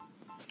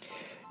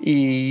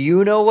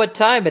You know what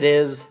time it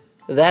is.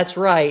 That's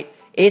right.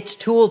 It's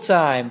Tool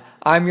time.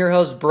 I'm your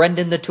host,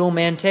 Brendan the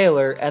Toolman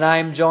Taylor, and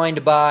I'm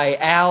joined by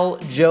Al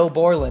Joe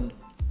Borland.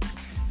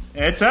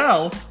 It's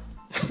Al.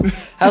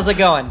 How's it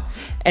going?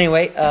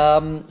 Anyway,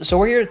 so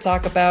we're here to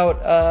talk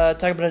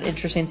about an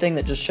interesting thing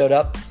that just showed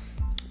up.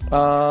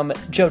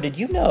 Joe, did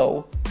you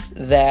know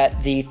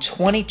that the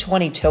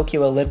 2020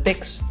 Tokyo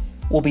Olympics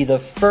will be the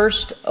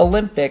first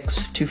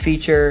Olympics to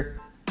feature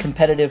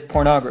competitive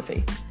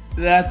pornography?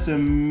 That's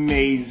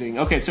amazing.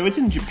 Okay, so it's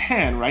in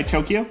Japan, right?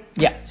 Tokyo?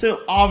 Yeah.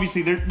 So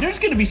obviously there's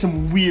going to be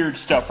some weird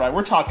stuff, right?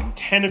 We're talking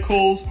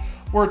tentacles.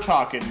 We're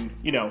talking,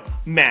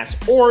 mass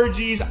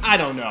orgies. I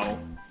don't know.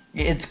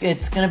 It's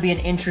going to be an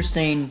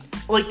interesting...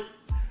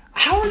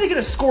 How are they going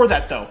to score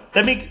that, though?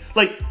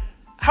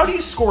 How do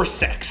you score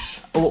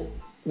sex? Well,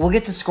 we'll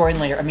get to scoring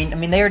later. I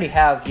mean, they already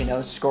have,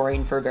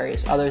 scoring for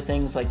various other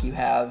things. Like you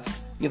have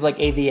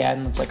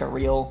AVN, it's like a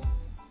real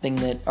thing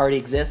that already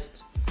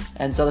exists.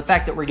 And so the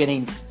fact that we're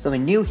getting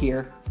something new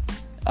here,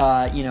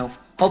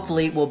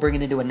 hopefully we'll bring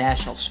it into a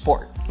national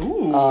sport.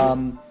 Ooh.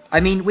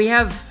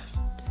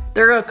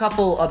 There are a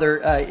couple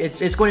other,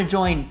 it's going to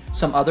join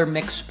some other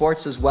mixed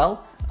sports as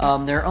well.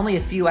 There are only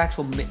a few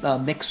actual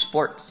mixed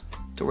sports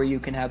to where you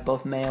can have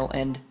both male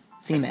and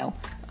female,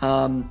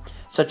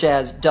 such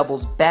as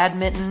doubles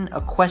badminton,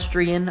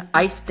 equestrian,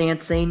 ice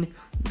dancing,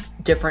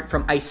 different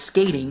from ice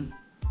skating,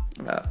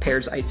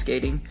 pairs ice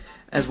skating,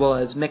 as well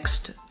as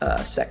mixed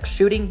sex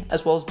shooting,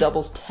 as well as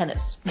doubles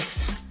tennis.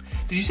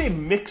 Did you say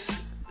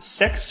mixed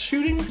sex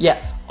shooting?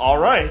 Yes. All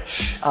right.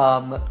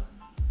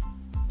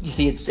 You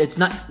see, it's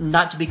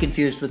not to be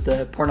confused with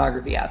the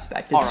pornography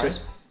aspect. It's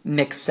just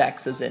mixed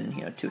sex, as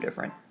in two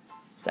different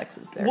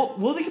sexes there.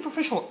 Will they get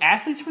professional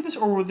athletes for this,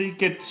 or will they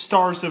get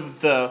stars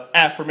of the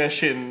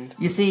aforementioned?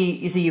 You see,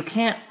 you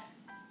can't.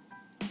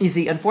 You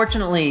see,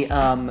 unfortunately,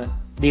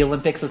 the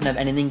Olympics doesn't have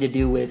anything to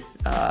do with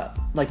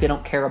they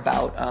don't care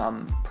about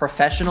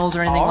professionals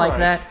or anything like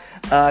that.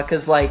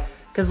 Because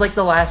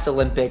the last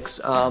Olympics,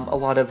 a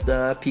lot of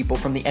the people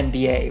from the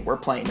NBA were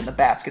playing in the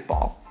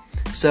basketball,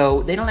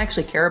 so they don't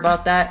actually care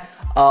about that.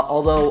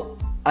 Although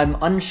I'm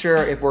unsure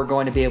if we're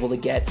going to be able to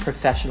get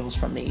professionals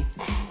from the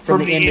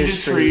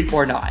industry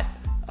or not.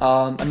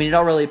 It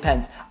all really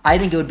depends. I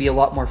think it would be a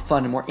lot more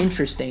fun and more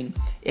interesting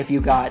if you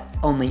got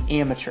only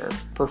amateur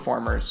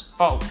performers.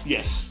 Oh,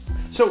 yes.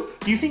 So,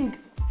 do you think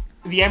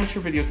the amateur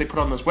videos they put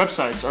on those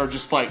websites are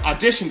just like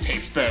audition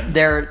tapes then?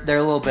 They're a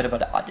little bit of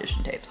an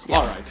audition tapes. Yeah.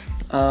 All right.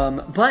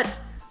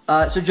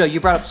 So Joe, you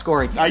brought up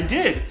scoring. I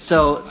did.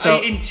 So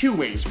in two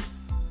ways.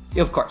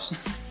 Of course.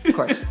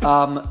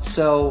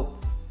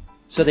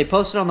 So they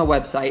posted on the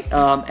website,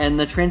 and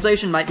the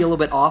translation might be a little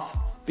bit off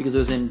because it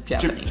was in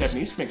Japanese.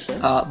 Japanese makes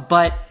sense.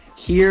 But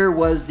here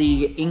was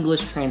the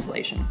English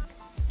translation.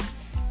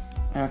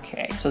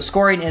 Okay, so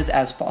scoring is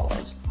as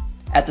follows.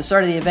 At the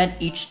start of the event,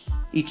 each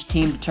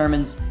team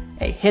determines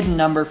a hidden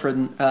number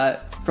from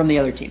the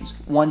other teams.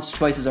 Once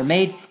choices are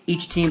made,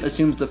 each team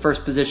assumes the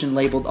first position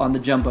labeled on the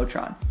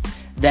Jumbotron.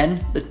 Then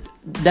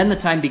the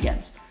time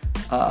begins.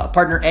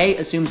 Partner A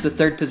assumes the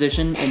third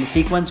position in the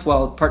sequence,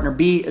 while partner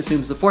B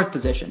assumes the fourth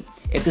position.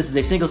 If this is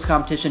a singles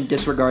competition,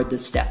 disregard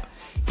this step.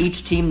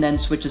 Each team then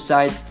switches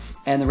sides,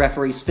 and the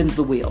referee spins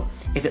the wheel.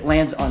 If it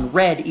lands on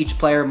red, each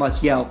player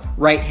must yell,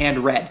 "Right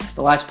hand red."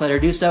 The last player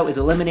to do so is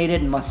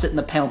eliminated and must sit in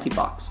the penalty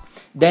box.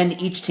 Then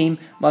each team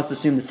must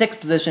assume the sixth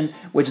position,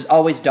 which is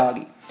always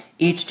doggy.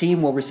 Each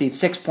team will receive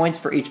 6 points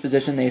for each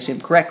position they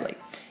assume correctly.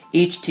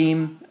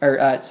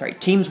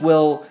 Teams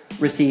will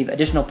receive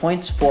additional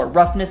points for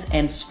roughness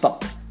and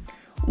spunk.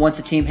 Once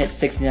a team hits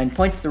 69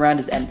 points, the round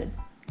is ended.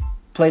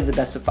 Play to the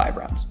best of 5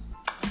 rounds.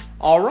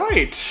 All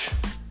right.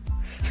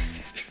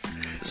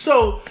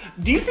 So,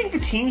 do you think the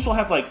teams will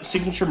have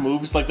signature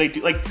moves like they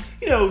do,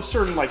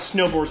 certain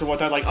snowboards and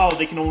whatnot?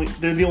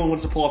 They're the only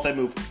ones to pull off that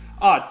move.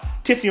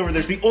 Tiffany over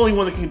there's the only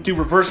one that can do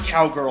reverse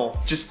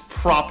cowgirl just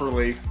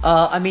properly.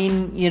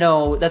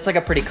 That's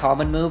a pretty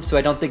common move, so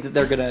I don't think that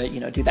they're gonna,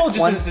 do that. Well,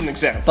 just as an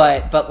example.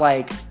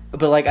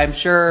 But I'm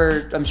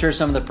sure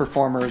some of the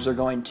performers are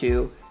going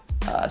to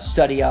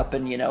study up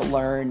and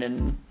learn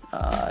and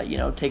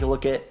take a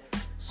look at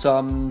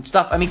some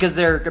stuff. Because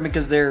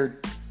they're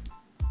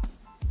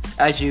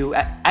as you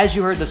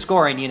heard the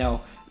scoring,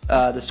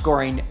 the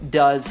scoring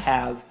does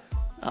have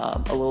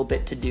a little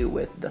bit to do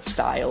with the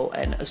style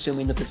and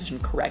assuming the position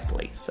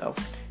correctly. So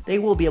they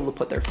will be able to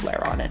put their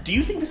flair on it. Do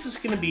you think this is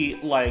going to be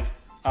like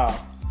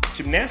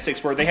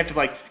gymnastics where they have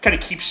to kind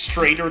of keep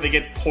straight or they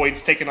get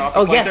points taken off?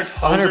 Oh yes,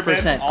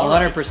 100%,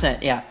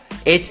 100%. Yeah,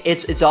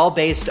 it's all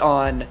based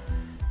on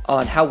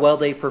how well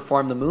they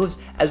perform the moves,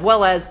 as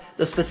well as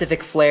the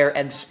specific flair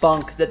and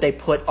spunk that they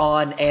put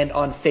on and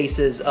on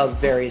faces of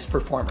various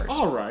performers.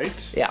 All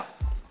right. Yeah.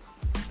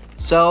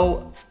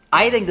 So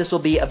I think this will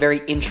be a very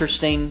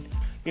interesting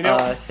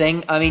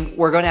thing.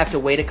 We're going to have to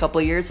wait a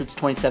couple of years. It's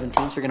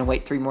 2017, so we're going to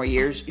wait 3 more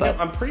years. But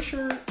I'm pretty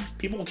sure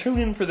people will tune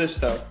in for this,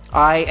 though.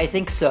 I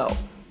think so.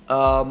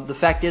 The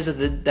fact is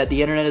that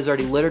the internet is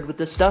already littered with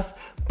this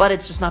stuff, but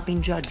it's just not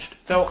being judged.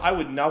 Though I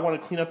would not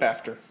want to clean up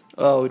after.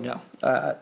 Oh, no.